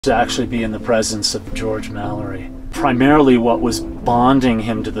To actually be in the presence of George Mallory. Primarily what was bonding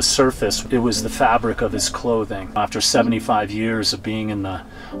him to the surface, it was the fabric of his clothing. After 75 years of being in the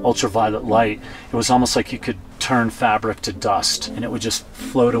ultraviolet light, it was almost like you could turn fabric to dust and it would just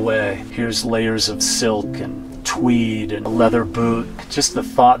float away. Here's layers of silk and tweed and a leather boot. Just the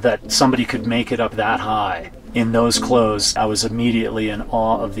thought that somebody could make it up that high in those clothes, I was immediately in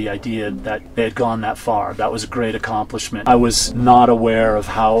awe of the idea that they had gone that far. That was a great accomplishment. I was not aware of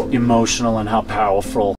how emotional and how powerful